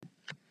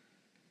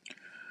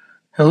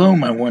Hello,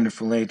 my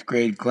wonderful 8th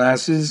grade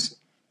classes.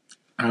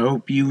 I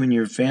hope you and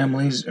your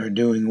families are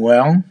doing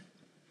well.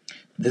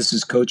 This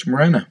is Coach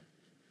Morena,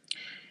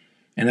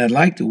 and I'd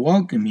like to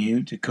welcome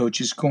you to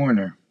Coach's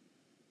Corner.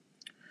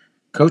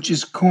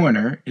 Coach's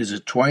Corner is a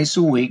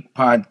twice-a-week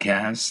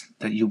podcast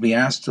that you'll be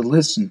asked to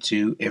listen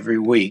to every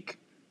week.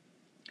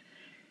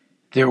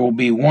 There will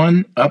be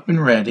one up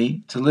and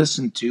ready to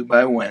listen to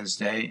by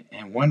Wednesday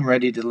and one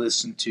ready to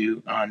listen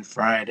to on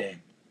Friday.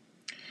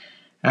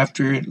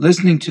 After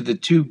listening to the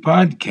two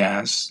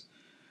podcasts,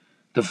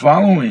 the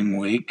following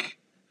week,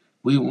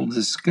 we will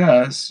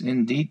discuss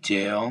in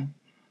detail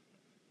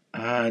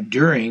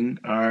during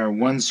our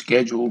one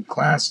scheduled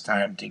class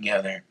time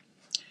together.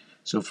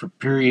 So for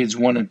periods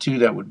 1 and 2,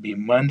 that would be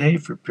Monday.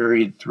 For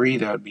period 3,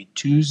 that would be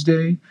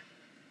Tuesday.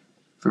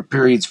 For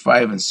periods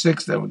 5 and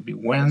 6, that would be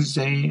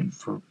Wednesday. And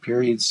for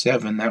period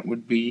 7, that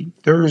would be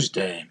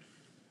Thursday.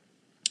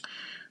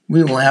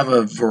 We will have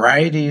a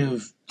variety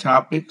of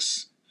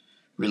topics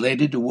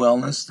related to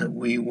wellness that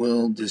we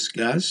will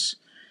discuss.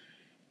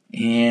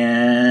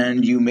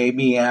 And you may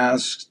be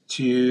asked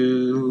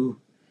to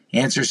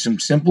answer some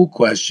simple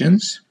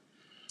questions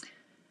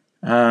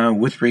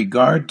with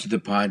regard to the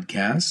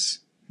podcasts.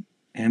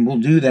 And we'll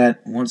do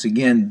that once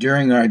again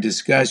during our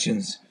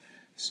discussions.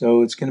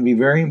 So it's going to be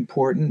very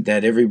important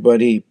that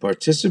everybody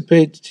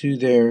participate to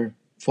their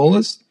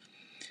fullest,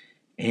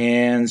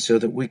 and so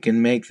that we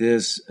can make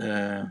this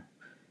a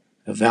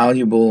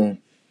valuable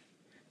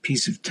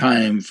piece of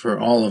time for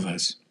all of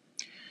us.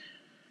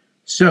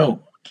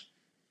 So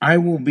I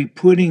will be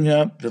putting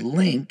up the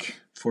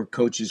link for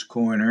Coach's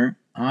Corner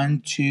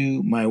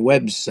onto my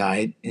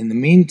website. In the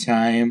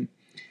meantime,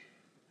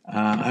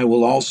 I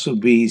will also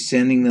be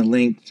sending the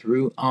link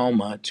through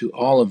Alma to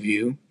all of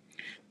you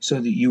so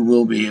that you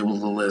will be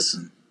able to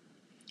listen.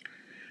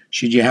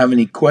 Should you have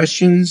any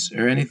questions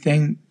or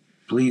anything,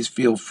 please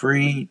feel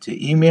free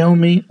to email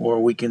me,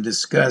 or we can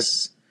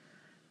discuss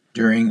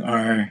during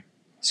our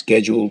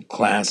scheduled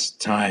class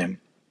time.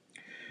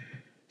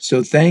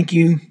 So thank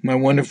you, my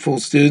wonderful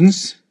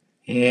students,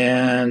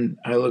 and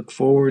I look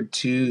forward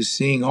to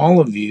seeing all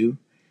of you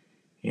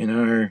in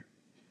our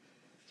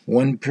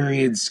one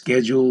period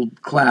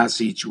scheduled class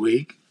each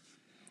week.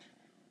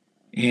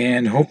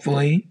 And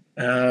hopefully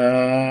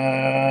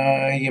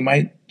you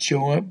might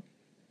show up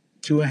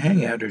to a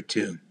hangout or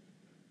two.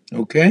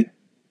 Okay?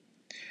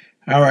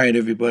 All right,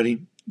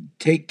 everybody.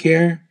 Take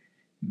care.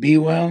 Be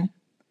well.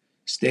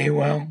 Stay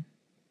well.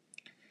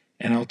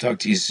 And I'll talk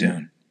to you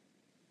soon.